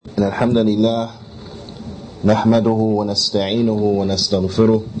الحمد لله نحمده ونستعينه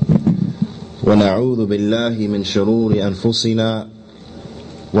ونستغفره ونعوذ بالله من شرور أنفسنا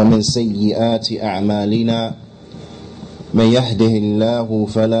ومن سيئات أعمالنا من يهده الله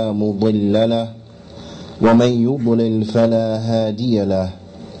فلا مضل له ومن يضلل فلا هادي له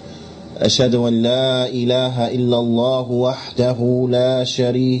أشهد أن لا إله إلا الله وحده لا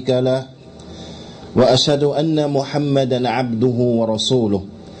شريك له وأشهد أن محمدا عبده ورسوله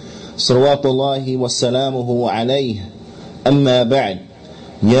صلوات الله وسلامه عليه أما بعد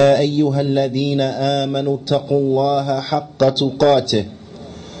يا أيها الذين آمنوا اتقوا الله حق تقاته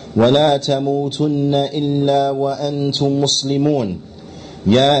ولا تموتن إلا وأنتم مسلمون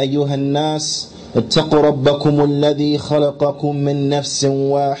يا أيها الناس اتقوا ربكم الذي خلقكم من نفس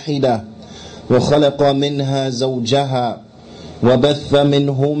واحدة وخلق منها زوجها وبث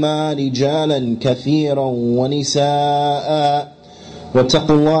منهما رجالا كثيرا ونساء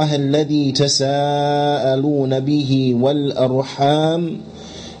واتقوا الله الذي تساءلون به والأرحام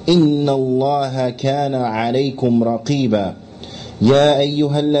إن الله كان عليكم رقيبا يا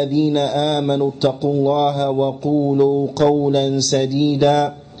أيها الذين آمنوا اتقوا الله وقولوا قولا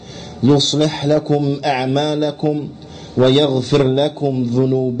سديدا يصلح لكم أعمالكم ويغفر لكم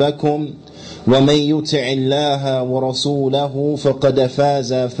ذنوبكم ومن يطع الله ورسوله فقد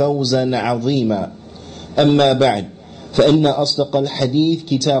فاز فوزا عظيما أما بعد فإن أصدق الحديث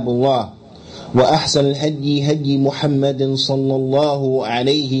كتاب الله وأحسن الهدي هدي محمد صلى الله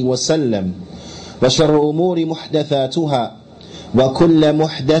عليه وسلم وشر الأمور محدثاتها وكل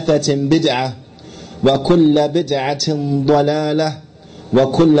محدثة بدعة وكل بدعة ضلالة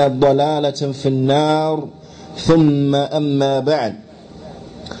وكل ضلالة في النار ثم أما بعد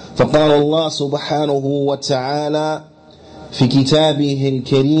فقال الله سبحانه وتعالى في كتابه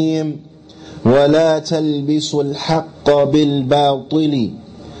الكريم ولا تلبسوا الحق بالباطل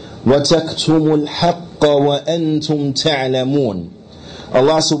وتكتموا الحق وأنتم تعلمون.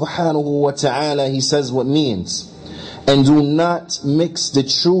 Allah subhanahu wa ta'ala, He says what means, and do not mix the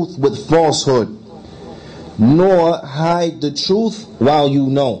truth with falsehood, nor hide the truth while you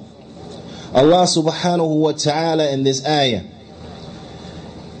know. Allah subhanahu wa ta'ala in this ayah,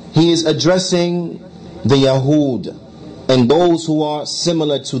 He is addressing the Yahud and those who are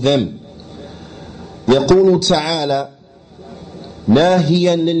similar to them. يقول تعالى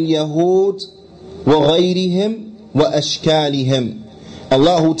ناهيا لليهود وغيرهم وأشكالهم.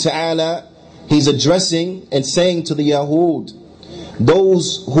 Allah Ta'ala, He's addressing and saying to the Yahud,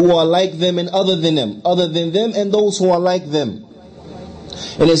 those who are like them and other than them and those who are like them.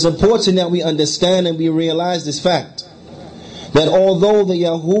 And it's important that we understand and we realize this fact, that although the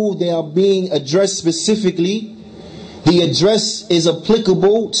Yahud, they are being addressed specifically, the address is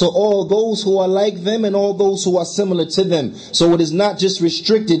applicable to all those who are like them and all those who are similar to them. So it is not just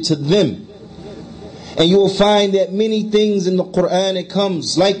restricted to them. And you will find that many things in the Quran, it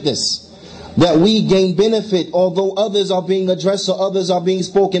comes like this, that we gain benefit. Although others are being addressed or others are being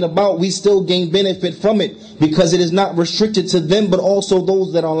spoken about, we still gain benefit from it, because it is not restricted to them but also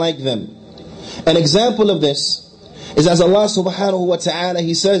those that are like them. An example of this is as Allah subhanahu wa ta'ala,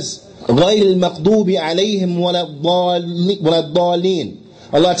 He says, غَيْرِ الْمَقْضُوبِ عَلَيْهِمْ وَلَا الضَّالِينَ.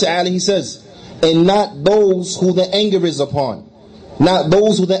 Allah Ta'ala, He says, and not those who the anger is upon. Not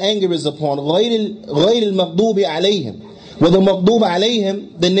those who the anger is upon. غَيْرِ الْمَقْضُوبِ عَلَيْهِمْ. Well, the مَقْضُوبِ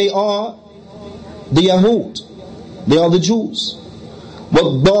عَلَيْهِمْ, then they are the Yahud. They are the Jews.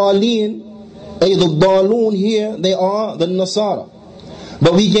 وَالضَّالِينَ, the ضَالُون here, they are the Nasara.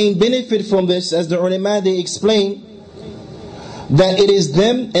 But we gain benefit from this, as the ulama, they explain, that it is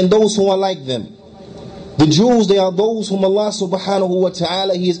them and those who are like them. The Jews, they are those whom Allah subhanahu wa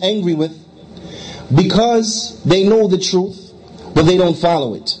ta'ala, He is angry with, because they know the truth, but they don't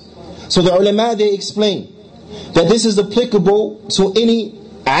follow it. So the ulama, they explain that this is applicable to any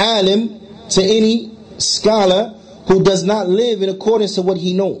alim, to any scholar who does not live in accordance to what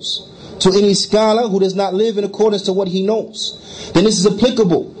he knows. To any scholar who does not live in accordance to what he knows. Then this is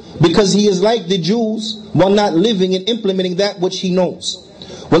applicable, because he is like the Jews while not living and implementing that which he knows.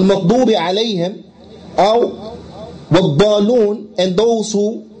 وَالْمَقْضُوبِ عَلَيْهِمْ أَوْ وَالضَّالُونَ, and those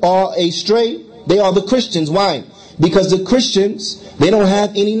who are astray, they are the Christians. Why? Because the Christians, they don't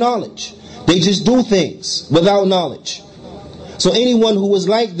have any knowledge. They just do things without knowledge. So anyone who is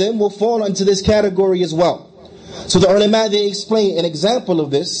like them will fall into this category as well. So the ulama, they explain an example of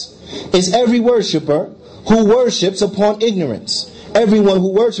this is every worshipper who worships upon ignorance. Everyone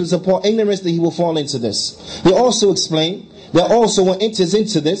who worships upon ignorance, that he will fall into this. They also explain that also what enters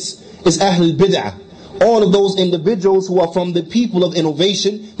into this is Ahlul Bid'ah. all of those individuals who are from the people of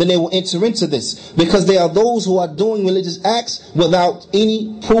innovation, then they will enter into this. Because they are those who are doing religious acts without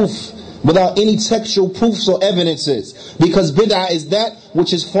any proof, without any textual proofs or evidences. Because bid'ah is that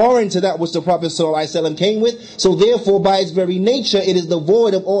which is foreign to that which the Prophet ﷺ came with. So therefore, by its very nature, it is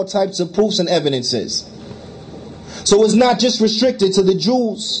devoid of all types of proofs and evidences. So it's not just restricted to the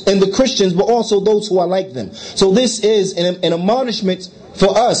Jews and the Christians, but also those who are like them. So this is an admonishment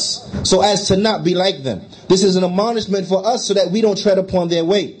for us, so as to not be like them. This is an admonishment for us so that we don't tread upon their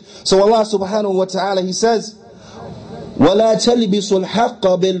way. So Allah subhanahu wa ta'ala, He says, وَلَا تَلْبِسُوا الْحَقَّ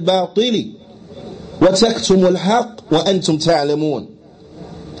بِالْبَاطِلِ وَتَكْتُمُوا الْحَقَّ وَأَنْتُمْ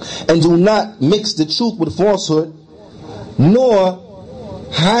تَعْلَمُونَ. And do not mix the truth with falsehood, nor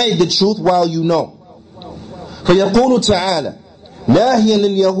hide the truth while you know. فيقول تعالى ناهيا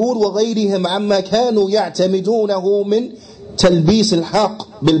لليهود وغيرهم عما كانوا يعتمدونه من تلبيس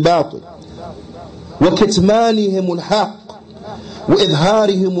الحق بالباطل وكتمانهم الحق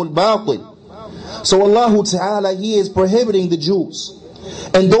وإظهارهم الباطل. So Allah Ta'ala, He is prohibiting the Jews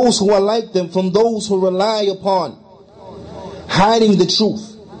and those who are like them from those who rely upon hiding the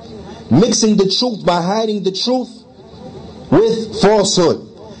truth, mixing the truth by hiding the truth with falsehood.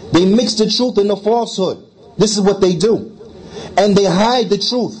 They mix the truth and the falsehood. This is what they do. And they hide the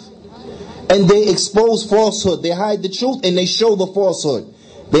truth. And they expose falsehood. They hide the truth and they show the falsehood.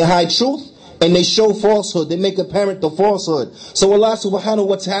 They hide truth and they show falsehood. They make apparent the falsehood. So Allah subhanahu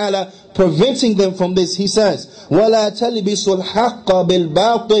wa ta'ala, preventing them from this, He says, وَلَا تَلْبِسُوا الْحَقَّ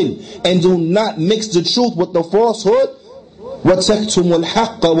بِالْبَاطِلِ. And do not mix the truth with the falsehood. وَتَكْتُمُوا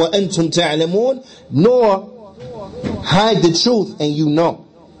الْحَقَّ وَأَنْتُمْ تَعْلَمُونَ. Nor hide the truth and you know.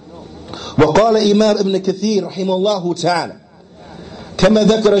 وقال إمام ابن كثير رحمه الله تعالى كما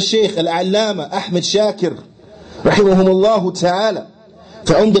ذكر الشيخ العلامة أحمد شاكر رحمه الله تعالى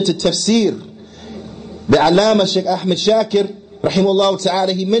في عمدة التفسير. The Allama Sheikh Ahmed Shakir rahimahullah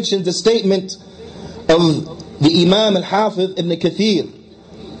ta'ala, he mentioned the statement of the Imam al-Hafiz Ibn Kathir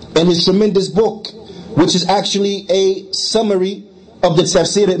in his tremendous book, which is actually a summary of the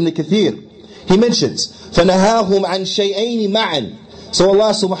Tafsir Ibn Kathir. He mentions فَنَهَاهُمْ عَنْ شَيْئَيْنِ مَعًا. So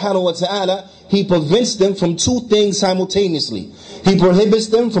Allah subhanahu wa ta'ala, He prevents them from two things simultaneously. He prohibits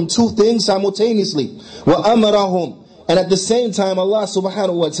them from two things simultaneously. وَأَمَرَهُمْ. And at the same time, Allah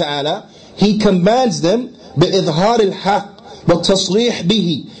subhanahu wa ta'ala, He commands them بِإِظْهَارِ الْحَقِّ وَالتَّصْرِيحِ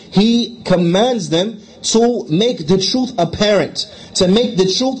بِهِ. He commands them to make the truth apparent. To make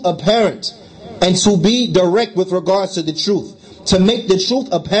the truth apparent. And to be direct with regards to the truth. To make the truth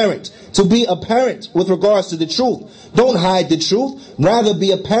apparent. To be apparent with regards to the truth. Don't hide the truth. Rather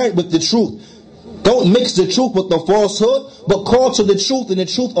be apparent with the truth. Don't mix the truth with the falsehood, but call to the truth and the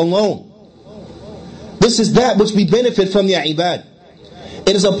truth alone. This is that which we benefit from, ya ibad.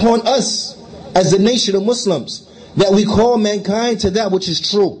 It is upon us as the nation of Muslims that we call mankind to that which is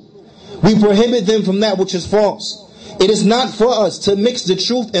true. We prohibit them from that which is false. It is not for us to mix the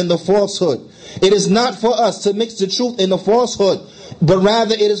truth and the falsehood. It is not for us to mix the truth and the falsehood, but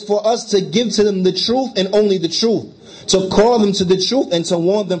rather it is for us to give to them the truth and only the truth. To call them to the truth and to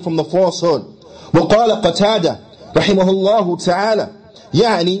warn them from the falsehood. وقال قتادة رحمه الله تعالى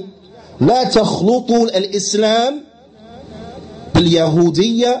يعني لا تخلطوا الإسلام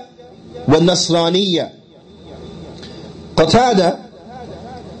باليهودية والنصرانية. Qatada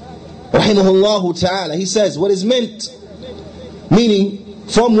rahimahullah ta'ala, he says what is meant, meaning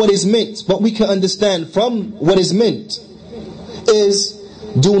from what is meant, but we can understand from what is meant, is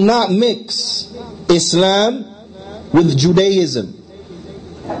do not mix Islam with Judaism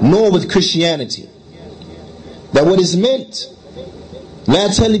nor with Christianity. That what is meant, لا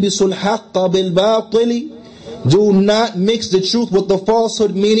تلبسوا الحق بالباطل, do not mix the truth with the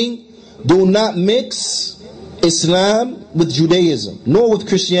falsehood, meaning do not mix Islam with Judaism nor with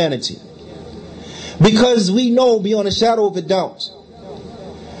Christianity. Because we know beyond a shadow of a doubt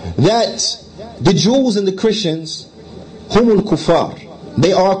that the Jews and the Christians, humul kuffar,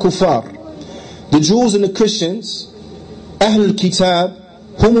 they are kuffar. The Jews and the Christians, Ahlul Kitab,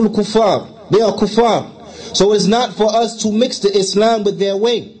 humul kuffar, they are kuffar. So it's not for us to mix the Islam with their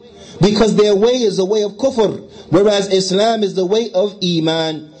way, because their way is the way of kufr, whereas Islam is the way of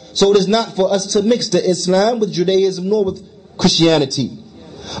Iman. So it is not for us to mix the Islam with Judaism nor with Christianity.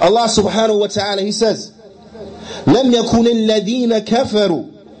 Allah subhanahu wa ta'ala, He says, لَمْ يَكُنِ الَّذِينَ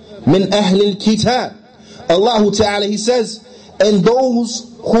كَفَرُوا مِنْ أَهْلِ الْكِتَابِ. Allah ta'ala, He says, and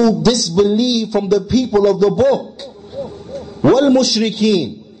those who disbelieve from the people of the book,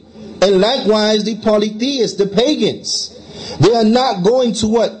 وَالْمُشْرِكِينَ, and likewise the polytheists, the pagans, they are not going to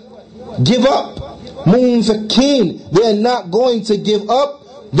what? Give up. Munfakin, they are not going to give up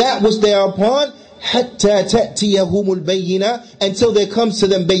that which they are upon, حَتَّى تَأْتِيَهُمُ الْبَيِّنَةِ until there comes to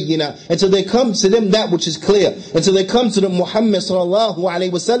them bayyinah, until there comes to them that which is clear, until there comes to them Muhammad sallallahu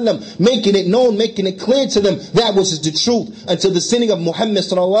alayhi wasallam, making it known, making it clear to them that which is the truth. Until the sinning of Muhammad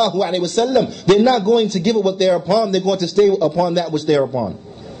sallallahu alayhi wasallam, they're not going to give it what they're upon, they're going to stay upon that which they're upon.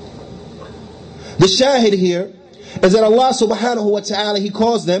 The shahid here is that Allah subhanahu wa ta'ala, He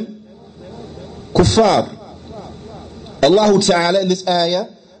calls them kuffar. Allah ta'ala in this ayah,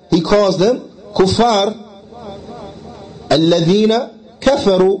 He calls them kuffar, alladhina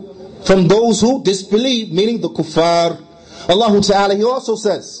kafaru, from those who disbelieve, meaning the kuffar. Allah ta'ala, He also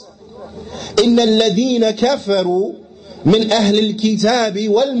says, inna alladhina kafaru min ahli al-kitabi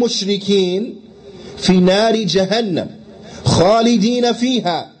wal mushrikin fi nari jahannam khalidina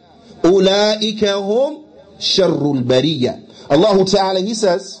fiha ulaika hum sharrul bariyah. Allah ta'ala, He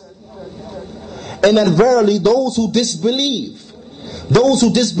says, and that verily those who disbelieve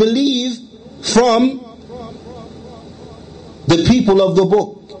from the people of the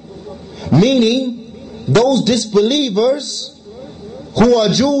book, meaning those disbelievers who are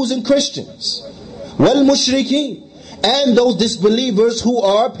Jews and Christians, wal mushrikeen, and those disbelievers who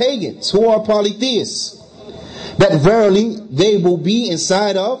are pagans, who are polytheists, that verily they will be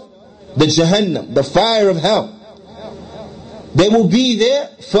inside of the Jahannam, the fire of hell. They will be there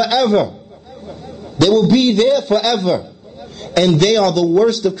forever. They will be there forever. And they are the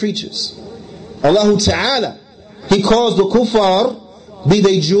worst of creatures. Allah Ta'ala, He calls the kuffar, be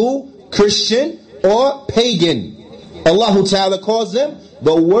they Jew, Christian, or pagan, Allah Ta'ala calls them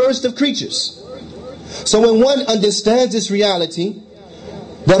the worst of creatures. So when one understands this reality,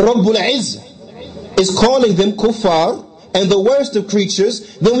 that Rabbul Izzah is calling them kuffar and the worst of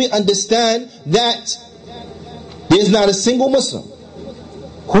creatures, then we understand that there is not a single Muslim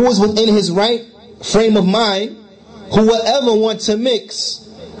who is within his right frame of mind who will ever want to mix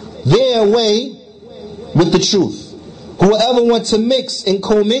their way with the truth, who will ever want to mix and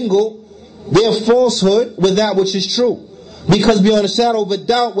commingle their falsehood with that which is true. Because beyond a shadow of a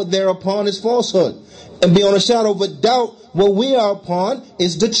doubt, what they're upon is falsehood. And beyond a shadow of a doubt, what we are upon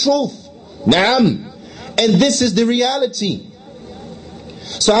is the truth. Naam. And this is the reality.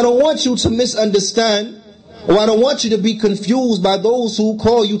 So I don't want you to misunderstand, or I don't want you to be confused by those who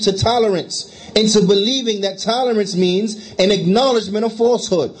call you to tolerance, into believing that tolerance means an acknowledgement of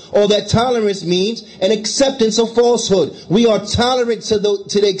falsehood, or that tolerance means an acceptance of falsehood. We are tolerant to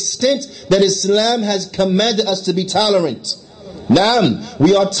the extent that Islam has commanded us to be tolerant. Naam,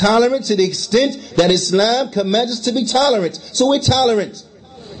 we are tolerant to the extent that Islam commands us to be tolerant. So we're tolerant.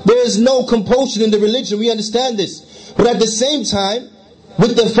 There is no compulsion in the religion, we understand this. But at the same time,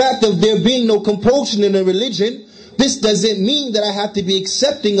 with the fact of there being no compulsion in the religion, this doesn't mean that I have to be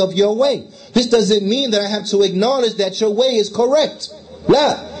accepting of your way. This doesn't mean that I have to acknowledge that your way is correct.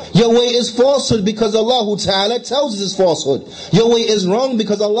 La. Your way is falsehood because Allah Ta'ala tells us it's falsehood. Your way is wrong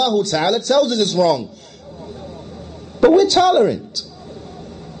because Allah Ta'ala tells us it's wrong. But we're tolerant.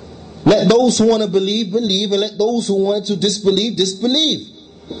 Let those who want to believe, believe, and let those who want to disbelieve, disbelieve.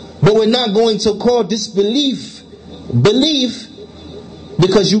 But we're not going to call disbelief belief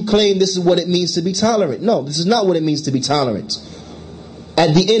because you claim this is what it means to be tolerant. No, this is not what it means to be tolerant.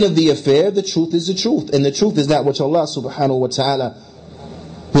 At the end of the affair, the truth is the truth. And the truth is that which Allah subhanahu wa ta'ala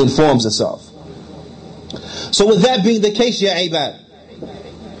informs us of. So with that being the case, ya ibad,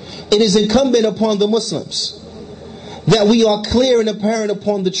 it is incumbent upon the Muslims that we are clear and apparent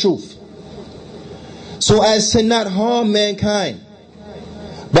upon the truth, so as to not harm mankind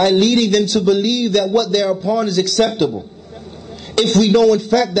by leading them to believe that what they're upon is acceptable, if we know in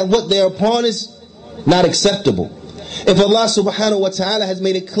fact that what they're upon is not acceptable. If Allah subhanahu wa ta'ala has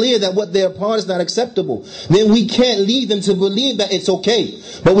made it clear that what they're upon is not acceptable, then we can't lead them to believe that it's okay.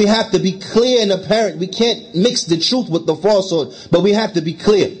 But we have to be clear and apparent. We can't mix the truth with the falsehood, but we have to be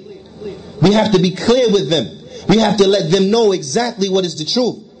clear. We have to be clear with them. We have to let them know exactly what is the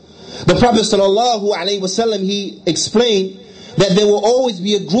truth. The Prophet sallallahu alaihi wasallam, he explained that there will always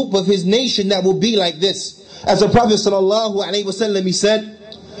be a group of his nation that will be like this. As the Prophet sallallahu alaihi wasallam, he said,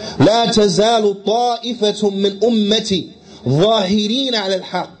 لا تزال طائفة من أمتي ظاهرين على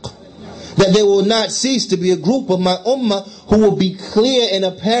الحق, that there will not cease to be a group of my ummah who will be clear and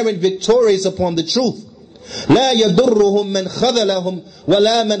apparent victorious upon the truth. لا يضرهم من خذلهم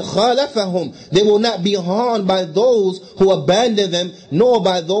ولا من خالفهم, they will not be harmed by those who abandon them, nor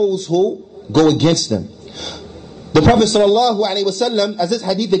by those who go against them. The Prophet sallallahu alaihi wasallam, as this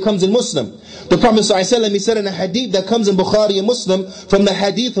hadith that comes in Muslim, the Prophet sallallahu alaihi wasallam, he said in a hadith that comes in Bukhari and Muslim from the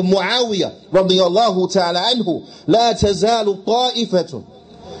hadith of Muawiyah radiyallahu ta'ala anhu, لا تزال طائفة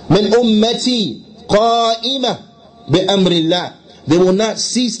من أمتي قائمة بأمر الله, there will not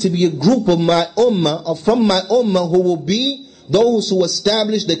cease to be a group of my ummah, or from my ummah, who will be those who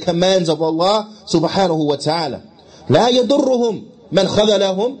establish the commands of Allah subhanahu wa ta'ala. لا يضرهم من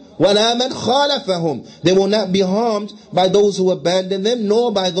خذلهم ولا من خالفهم. They will not be harmed by those who abandon them,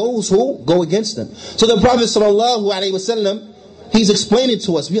 nor by those who go against them. So the Prophet sallallahu alaihi wasallam, he's explaining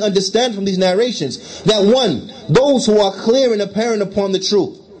to us, we understand from these narrations, that one, those who are clear and apparent upon the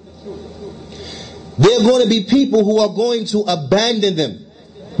truth, there are going to be people who are going to abandon them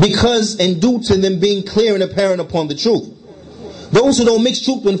because and due to them being clear and apparent upon the truth. Those who don't mix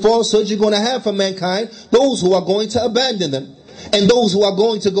truth and falsehood, you're going to have for mankind those who are going to abandon them, and those who are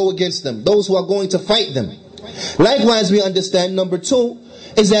going to go against them, those who are going to fight them. Likewise, we understand, number two,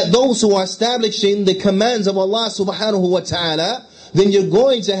 is that those who are establishing the commands of Allah subhanahu wa ta'ala, then you're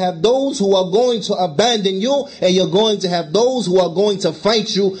going to have those who are going to abandon you, and you're going to have those who are going to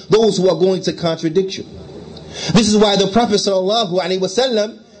fight you, those who are going to contradict you. This is why the Prophet sallallahu alaihi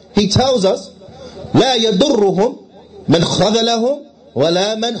wasallam, he tells us, لا يضرهم من خذلهم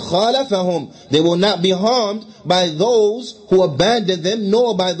ولا من خالفهم. They will not be harmed by those who abandon them,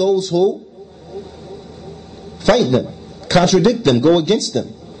 nor by those who fight them, contradict them, go against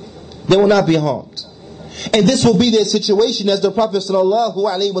them. They will not be harmed. And this will be their situation, as the Prophet sallallahu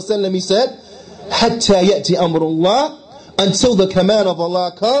alaihi wasallam, he said, حَتَّى يَأْتِ أَمْرُ اللَّهِ, until the command of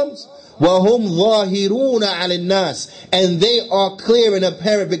Allah comes, وَهُمْ ظَاهِرُونَ عَلَى النَّاسِ, and they are clear and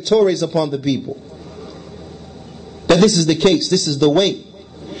apparent victorious upon the people. That this is the case, this is the way.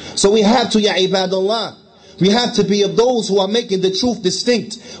 So we have to, ya ibadallah, we have to be of those who are making the truth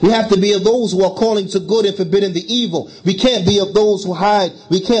distinct. We have to be of those who are calling to good and forbidding the evil. We can't be of those who hide.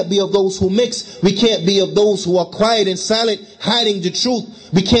 We can't be of those who mix. We can't be of those who are quiet and silent, hiding the truth.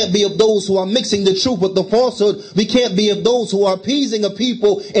 We can't be of those who are mixing the truth with the falsehood. We can't be of those who are appeasing a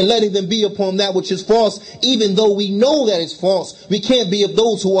people and letting them be upon that which is false, even though we know that it's false. We can't be of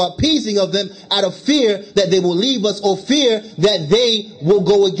those who are appeasing of them out of fear that they will leave us, or fear that they will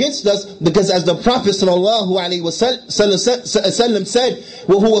go against us. Because as the Prophet sallallahu alaihi wasallam said,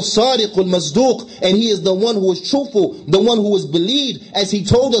 وَهُوَ الصَّادِقُ الْمَصْدُوقُ, and he is the one who is truthful, the one who is believed, as he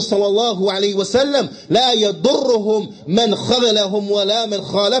told us sallallahu alaihi wasallam, لَا يَضُرُّهُمْ مَنْ خَذَلَهُمْ وَلَا مَنْ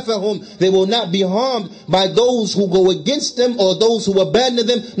خَالَفَهُمْ. They will not be harmed by those who go against them, or those who abandon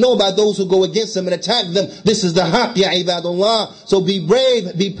them, nor by those who go against them and attack them. This is the haqq, ya ibadullah. So be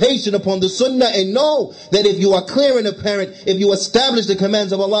brave, be patient upon the sunnah, and know that if you are clear and apparent, if you establish the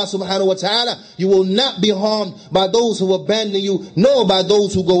commands of Allah subhanahu wa ta'ala, you will not be harmed by those who abandon you, nor by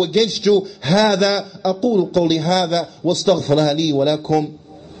those who go against you. هذا أقول قولي هذا واستغفر لي ولكم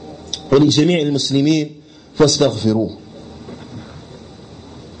ولجميع المسلمين فاستغفروه.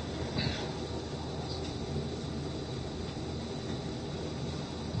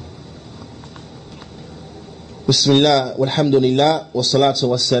 بسم الله والحمد لله والصلاة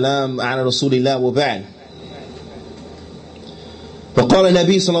والسلام على رسول الله وبعد. فقال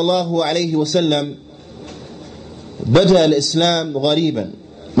النبي صلى الله عليه وسلم: بدأ الإسلام غريبا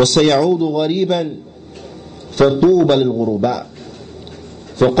وسيعود غريبا فطوبى للغرباء.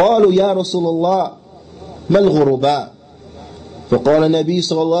 فقالوا يا رسول الله ما الغرباء؟ فقال النبي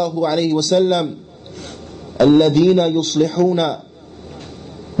صلى الله عليه وسلم: الذين يصلحون،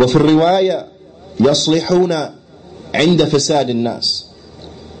 وفي الرواية يصلحون عند فساد الناس.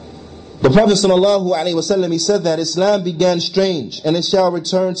 The Prophet sallallahu alaihi wasallam, he said that Islam began strange and it shall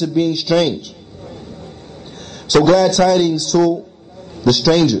return to being strange. So glad tidings to the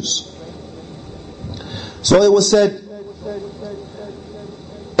strangers. So it was said,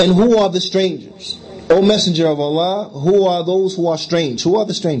 and who are the strangers? O Messenger of Allah, who are those who are strange? Who are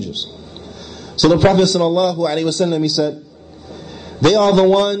the strangers? So the Prophet sallallahu alaihi wasallam, he said, they are the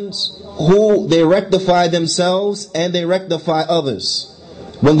ones who they rectify themselves and they rectify others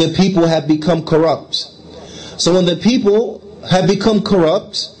when the people have become corrupt. So when the people have become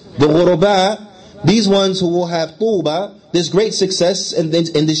corrupt, the ghuraba, these ones who will have tuba, this great success in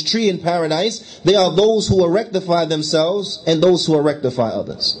this tree in paradise, they are those who will rectify themselves and those who will rectify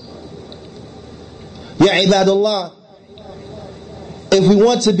others. Ya ibadullah, if we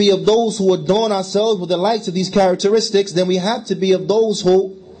want to be of those who adorn ourselves with the likes of these characteristics, then we have to be of those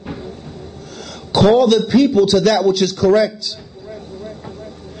who call the people to that which is correct,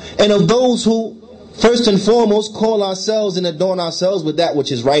 and of those who first and foremost call ourselves and adorn ourselves with that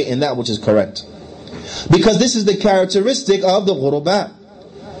which is right and that which is correct. Because this is the characteristic of the ghuraba.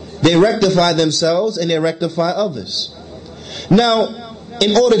 They rectify themselves and they rectify others. Now,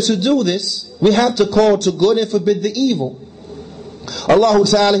 in order to do this, we have to call to good and forbid the evil. Allah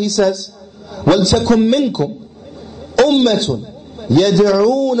Ta'ala, He says, وَلْتَكُمْ مِنْكُمْ أُمَّةٌ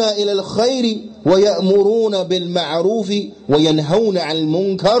يدعون إلى الخير ويأمرون بالمعروف وينهون عن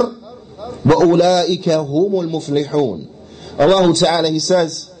المنكر وأولئك هم المفلحون. Allah Ta'ala, He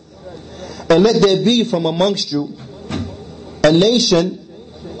says, and let there be from amongst you a nation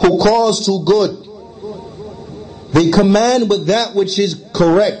who calls to good. They command with that which is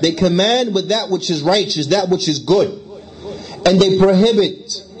correct. They command with that which is righteous, that which is good. And they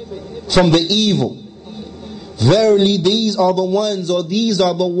prohibit from the evil. Verily these are the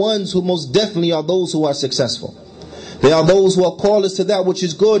ones who most definitely are those who are successful. They are those who are callers to that which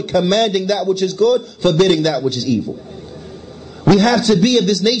is good, commanding that which is good, forbidding that which is evil. We have to be of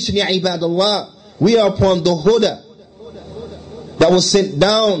this nation, ya ibadallah. We are upon the huda that was sent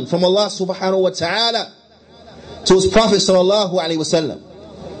down from Allah subhanahu wa ta'ala to His Prophet sallallahu alaihi wasallam.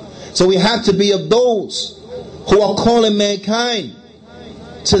 So we have to be of those who are calling mankind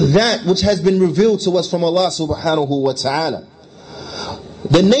to that which has been revealed to us from Allah subhanahu wa ta'ala.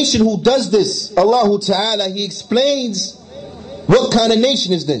 The nation who does this, Allah ta'ala, He explains what kind of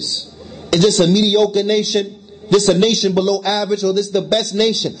nation is this. Is this a mediocre nation? This a nation below average? Or this the best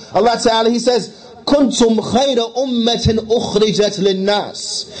nation? Allah ta'ala, He says, كُنْتُمْ خَيْرَ أُمَّةٍ أُخْرِجَتْ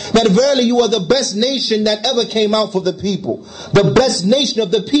لِلنَّاسِ. That verily you are the best nation that ever came out for the people. The best nation of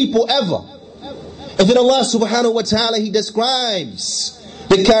the people ever. And then Allah subhanahu wa ta'ala, He describes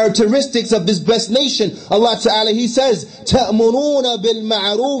the characteristics of this best nation. Allah Ta'ala, He says, تَأْمُرُونَ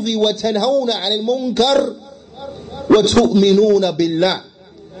بِالْمَعْرُوفِ وَتَنْهَوْنَ عَنِ الْمُنْكَرِ وَتُؤْمِنُونَ بِاللَّهِ.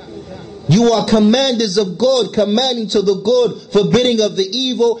 You are commanders of good, commanding to the good, forbidding of the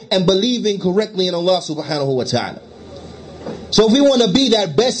evil, and believing correctly in Allah subhanahu wa ta'ala. So if we want to be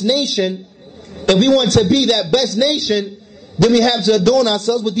that best nation, then we have to adorn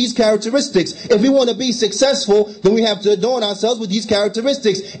ourselves with these characteristics. If we want to be successful, then we have to adorn ourselves with these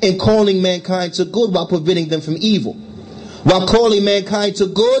characteristics in calling mankind to good while preventing them from evil. While calling mankind to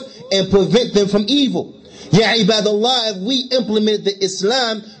good and prevent them from evil. Ya ibadallah, if we implement the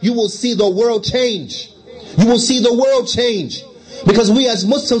Islam, you will see the world change. You will see the world change. Because we as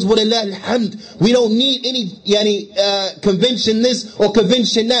Muslims, walillah alhamd, we don't need any convention this or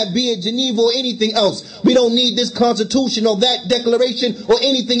convention that, be it Geneva or anything else. We don't need this constitution or that declaration or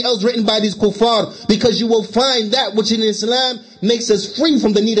anything else written by these kuffar. Because you will find that which in Islam makes us free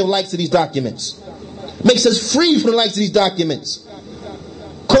from the need of likes of these documents. Makes us free from the likes of these documents.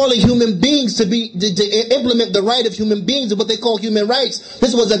 Calling human beings to implement the right of human beings and what they call human rights.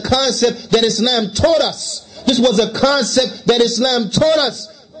 This was a concept that Islam taught us. This was a concept that Islam taught us.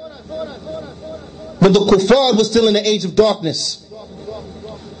 But the kuffar was still in the age of darkness.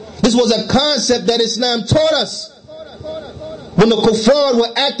 This was a concept that Islam taught us when the kuffar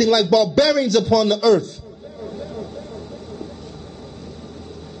were acting like barbarians upon the earth.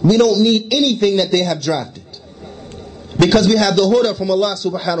 We don't need anything that they have drafted. Because we have the huda from Allah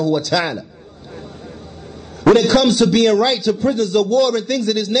subhanahu wa ta'ala. When it comes to being right to prisoners of war and things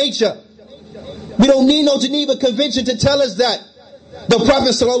of this nature, we don't need no Geneva Convention to tell us that. The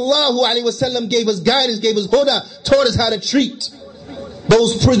Prophet sallallahu alaihi wasallam gave us guidance, gave us huda, taught us how to treat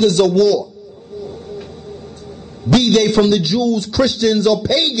those prisoners of war. Be they from the Jews, Christians, or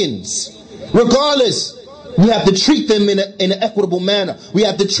pagans. Regardless, we have to treat them in an equitable manner. We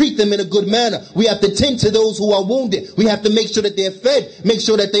have to treat them in a good manner. We have to tend to those who are wounded. We have to make sure that they're fed, make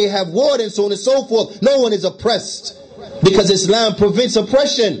sure that they have water, and so on and so forth. No one is oppressed. Because Islam prevents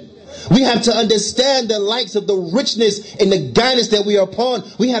oppression. We have to understand the likes of the richness and the guidance that we are upon.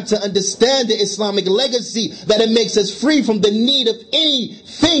 We have to understand the Islamic legacy, that it makes us free from the need of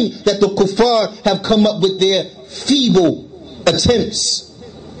anything that the kuffar have come up with their feeble attempts.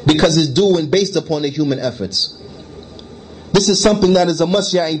 Because it's due and based upon the human efforts. This is something that is a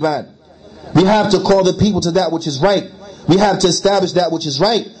must, ya ibad. We have to call the people to that which is right. We have to establish that which is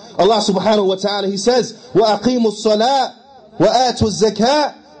right. Allah subhanahu wa ta'ala, He says, وَأَقِيمُوا الصَّلَاةِ وَآتُوا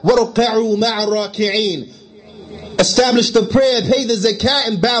الزَّكَاةِ وَرُقَعُوا مَعَ الرَّاكِعِينَ. Establish the prayer, pay the zakat,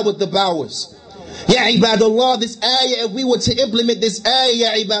 and bow with the bowers. Ya ibadullah, this ayah, if we were to implement this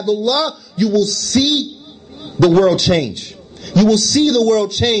ayah, ya ibadullah, you will see the world change. You will see the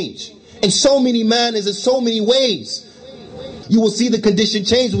world change in so many manners, in so many ways. You will see the condition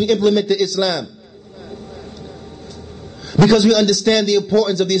change when we implement the Islam. Because we understand the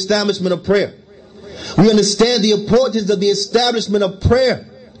importance of the establishment of prayer. We understand the importance of the establishment of prayer.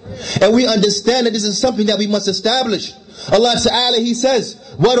 And we understand that this is something that we must establish. Allah Ta'ala, He says,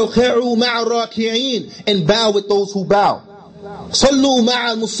 وَرُقِعُوا مَعَ الرَّاكِعِينَ, and bow with those who bow. صَلُّوا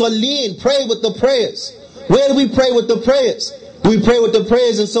مَعَ الْمُصَلِّينَ, pray with the prayers. Where do we pray with the prayers? Do we pray with the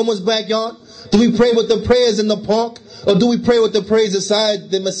prayers in someone's backyard? Do we pray with the prayers in the park? Or do we pray with the prayers inside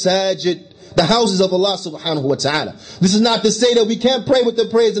the masajid? the houses of Allah subhanahu wa ta'ala. This is not to say that we can't pray with the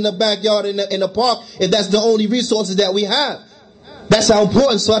prayers in the backyard, in the park, if that's the only resources that we have. That's how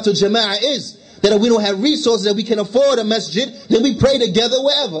important Salatul Jama'ah is. That if we don't have resources that we can afford a masjid, then we pray together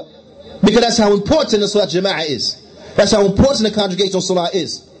wherever. Because that's how important the Salatul Jama'ah is. That's how important the congregational salah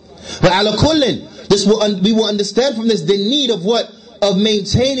is. But ala kullin, we will understand from this the need of what? Of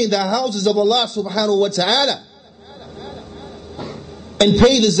maintaining the houses of Allah subhanahu wa ta'ala. And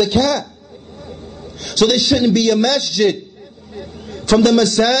pay the zakat. So there shouldn't be a masjid from the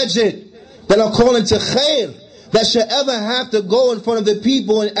masajid that are calling to khair that should ever have to go in front of the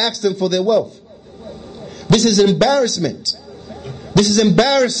people and ask them for their wealth. This is embarrassment. This is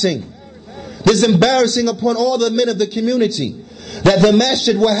embarrassing. This is embarrassing upon all the men of the community. That the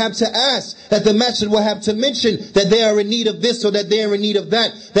masjid will have to ask, that the masjid will have to mention that they are in need of this or that they are in need of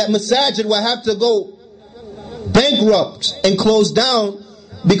that. That masajid will have to go bankrupt and close down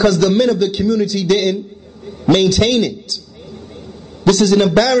because the men of the community didn't maintain it. This is an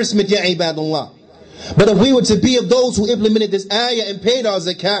embarrassment, ya ibadullah. But if we were to be of those who implemented this ayah and paid our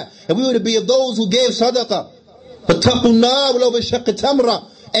zakat, if we were to be of those who gave sadaqah,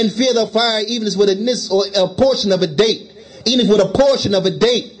 and fear the fire even if with a nis or a portion of a date, even if with a portion of a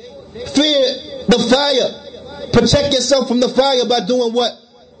date, fear the fire, protect yourself from the fire by doing what?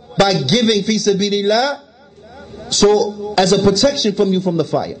 By giving fi sabilillah. So as a protection from you from the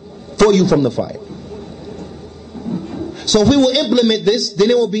fire, for you from the fire. So if we will implement this, then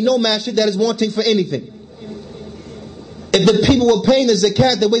there will be no masjid that is wanting for anything. If the people were paying the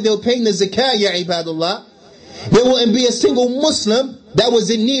zakat the way they were paying the zakat, ya ibadullah, there wouldn't be a single Muslim that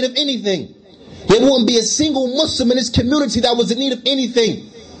was in need of anything. There wouldn't be a single Muslim in this community that was in need of anything.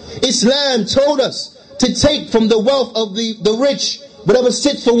 Islam told us to take from the wealth of the rich, whatever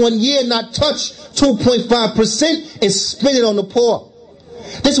sits for 1 year, not touch 2.5% and spend it on the poor.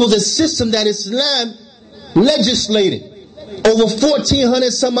 This was a system that Islam legislated over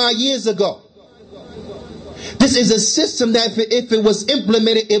 1400 some odd years ago. This is a system that if it was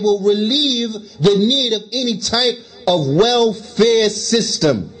implemented, it will relieve the need of any type of welfare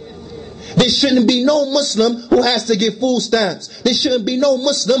system. There shouldn't be no Muslim who has to get food stamps. There shouldn't be no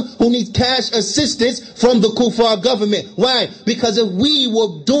Muslim who needs cash assistance from the kuffar government. Why? Because if we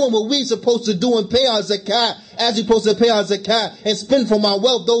were doing what we're supposed to do and pay our zakat, as we're supposed to pay our zakat and spend from our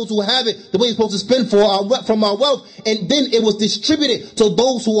wealth, those who have it, the way we're supposed to spend from our wealth, and then it was distributed to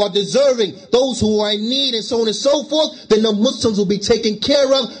those who are deserving, those who are in need, and so on and so forth, then the Muslims will be taken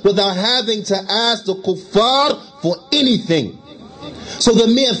care of without having to ask the kuffar for anything. So the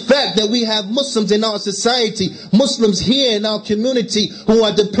mere fact that we have Muslims in our society, Muslims here in our community who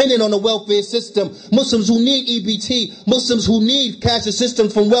are dependent on the welfare system, Muslims who need EBT, Muslims who need cash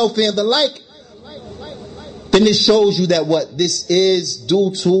assistance from welfare and the like, then this shows you that what? This is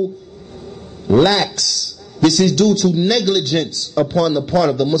due to lax. This is due to negligence upon the part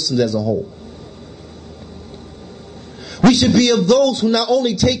of the Muslims as a whole. We should be of those who not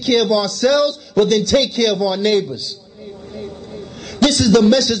only take care of ourselves, but then take care of our neighbors. This is the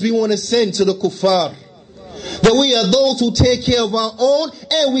message we want to send to the kuffar. That we are those who take care of our own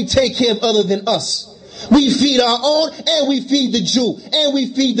and we take care of other than us. We feed our own and we feed the Jew and we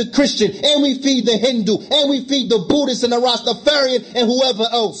feed the Christian and we feed the Hindu and we feed the Buddhist and the Rastafarian and whoever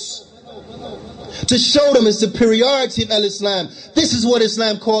else. To show them the superiority of Islam. This is what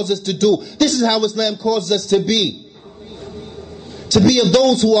Islam calls us to do. This is how Islam calls us to be. To be of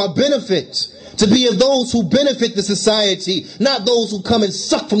those who are benefit. To be of those who benefit the society, not those who come and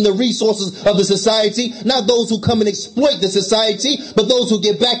suck from the resources of the society, not those who come and exploit the society, but those who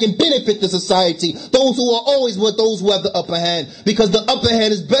get back and benefit the society. Those who are always with those who have the upper hand. Because the upper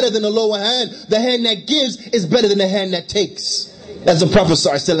hand is better than the lower hand. The hand that gives is better than the hand that takes. As the Prophet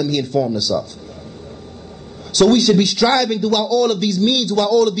ﷺ, he informed us of. So we should be striving throughout all of these means, throughout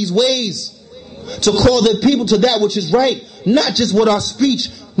all of these ways, to call the people to that which is right. Not just with our speech,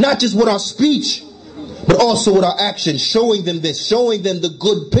 but also with our actions, showing them this, showing them the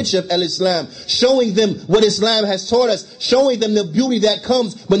good picture of Islam, showing them what Islam has taught us, showing them the beauty that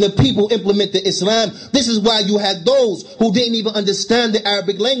comes when the people implement the Islam. This is why you had those who didn't even understand the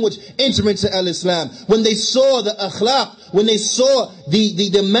Arabic language enter into Islam. When they saw the akhlaq, when they saw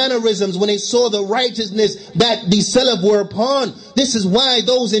the mannerisms, when they saw the righteousness that the Salaf were upon, this is why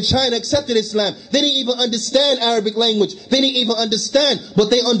those in China accepted Islam. They didn't even understand Arabic language. They didn't even understand, but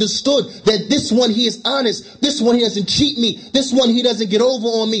they understood that this one, he is honest. This one, he doesn't cheat me. This one, he doesn't get over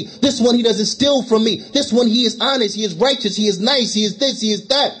on me. This one, he doesn't steal from me. This one, he is honest. He is righteous. He is nice. He is this. He is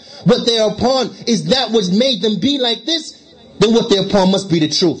that. What they are upon is that which made them be like this. Then what they are upon must be the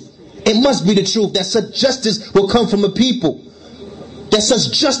truth. It must be the truth that such justice will come from a people. that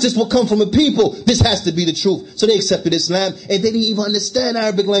such justice will come from a people. This has to be the truth. So they accepted Islam, and they didn't even understand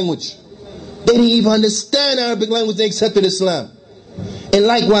Arabic language. They didn't even understand Arabic language. They accepted Islam. And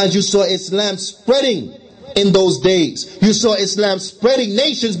likewise, you saw Islam spreading in those days. You saw Islam spreading,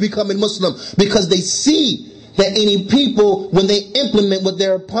 nations becoming Muslim, because they see that any people, when they implement what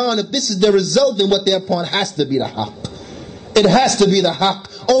they're upon, if this is the result, then what they're upon has to be the haqq. It has to be the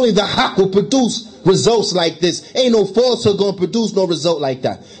haqq. Only the haqq will produce results like this. Ain't no falsehood going to produce no result like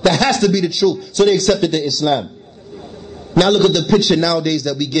that. That has to be the truth. So they accepted the Islam. Now look at the picture nowadays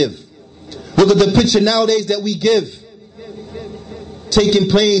that we give. Look at the picture nowadays that we give. Taking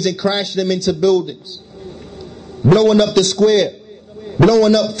planes and crashing them into buildings. Blowing up the square.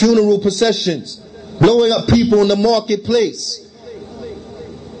 Blowing up funeral processions. Blowing up people in the marketplace.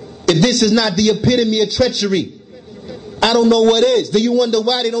 If this is not the epitome of treachery, I don't know what is. Then you wonder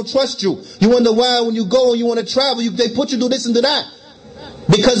why they don't trust you. You wonder why when you go and you want to travel, they put you to this and to that.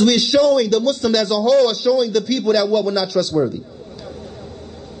 Because we're showing, the Muslims as a whole are showing the people that what, we're not trustworthy.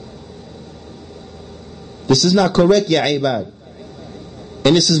 This is not correct, ya ibad.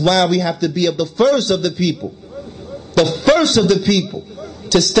 And this is why we have to be of the first of the people. The first of the people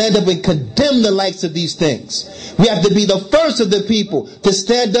to stand up and condemn the likes of these things. We have to be the first of the people to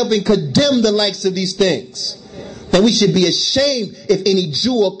stand up and condemn the likes of these things. And we should be ashamed if any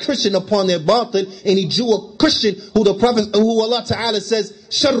Jew or Christian upon their batil, any Jew or Christian who Allah Ta'ala says,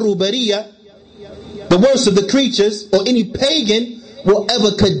 Sharru Bariya, the worst of the creatures, or any pagan will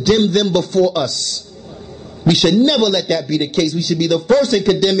ever condemn them before us. We should never let that be the case. We should be the first in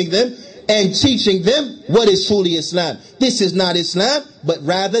condemning them and teaching them what is truly Islam. This is not Islam, but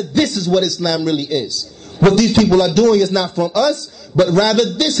rather this is what Islam really is. What these people are doing is not from us, but rather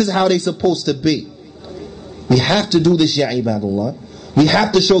this is how they're supposed to be. We have to do this, ya ibadullah. We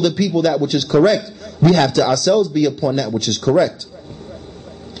have to show the people that which is correct. We have to ourselves be upon that which is correct.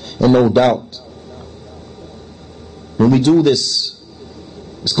 And no doubt, when we do this,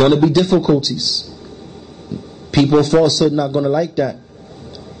 it's going to be difficulties. People of falsehood not going to like that.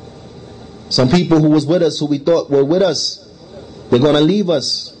 Some people who was with us, who we thought were with us, they're going to leave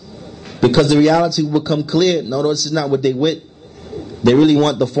us. Because the reality will become clear. No, this is not what they with. They really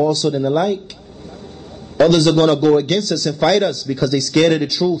want the falsehood and the like. Others are going to go against us and fight us because they're scared of the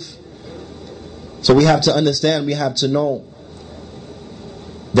truth. So we have to understand, we have to know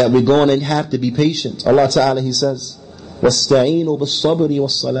that we're going to have to be patient. Allah Ta'ala, He says, وَاسْتَعِينُوا بِالصَّبْرِ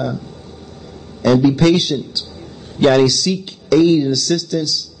وَالصَّلَاةِ, and be patient. Yani seek aid and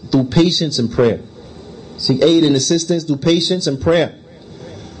assistance through patience and prayer. Seek aid and assistance through patience and prayer.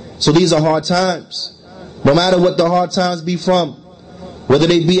 So these are hard times. No matter what the hard times be from, whether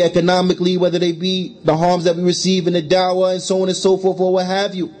they be economically, whether they be the harms that we receive in the dawah and so on and so forth, or what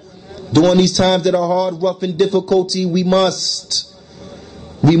have you. During these times that are hard, rough, and difficulty, we must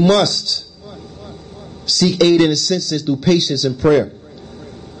seek aid and assistance through patience and prayer.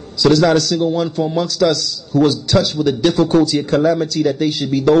 So there's not a single one from amongst us who was touched with a difficulty, a calamity, that they should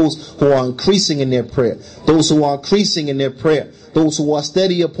be those who are increasing in their prayer. Those who are increasing in their prayer. Those who are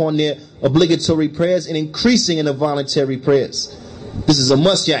steady upon their obligatory prayers and increasing in the voluntary prayers. This is a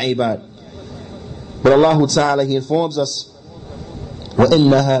must, ya ibad. But Allah Ta'ala, He informs us,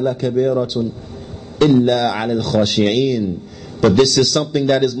 وَإِنَّهَا لَكَبِيرَةٌ إِلَّا عَلَى الْخَاشِعِينَ. But this is something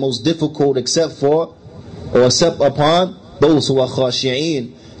that is most difficult except upon those who are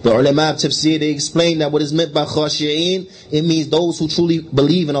khashi'een. The ulama of tafsir, they explain that what is meant by khashi'een, it means those who truly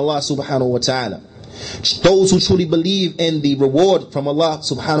believe in Allah subhanahu wa ta'ala. Those who truly believe in the reward from Allah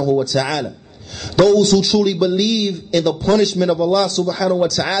subhanahu wa ta'ala. Those who truly believe in the punishment of Allah subhanahu wa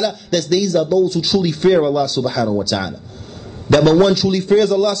ta'ala, these are those who truly fear Allah subhanahu wa ta'ala. That when one truly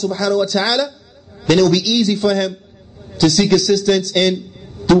fears Allah subhanahu wa ta'ala, then it will be easy for him to seek assistance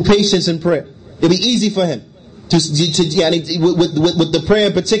through patience and prayer. It will be easy for him with the prayer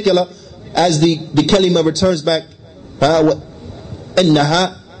in particular, as the kalima returns back,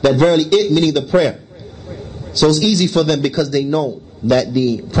 إِنَّهَا, that verily it, meaning the prayer. So it's easy for them because they know that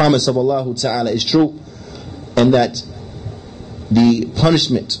the promise of Allah Ta'ala is true, and that the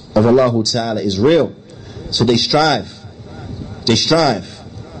punishment of Allah Ta'ala is real. So they strive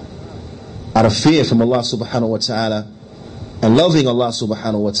out of fear from Allah Subhanahu wa Ta'ala, and loving Allah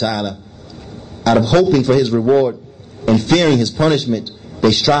Subhanahu wa Ta'ala, out of hoping for His reward and fearing His punishment.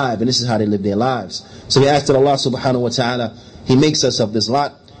 They strive, and this is how they live their lives. So we ask that Allah Subhanahu wa Ta'ala, He makes us of this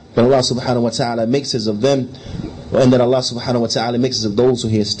lot, that Allah Subhanahu wa Ta'ala makes us of them, and that Allah Subhanahu wa Ta'ala makes us of those who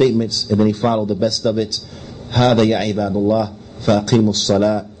hear statements and then He follow the best of it. هذا يا عباد الله فأقيموا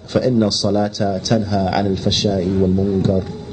الصلاة فإن الصلاة تنهى عن الفحشاء والمنكر.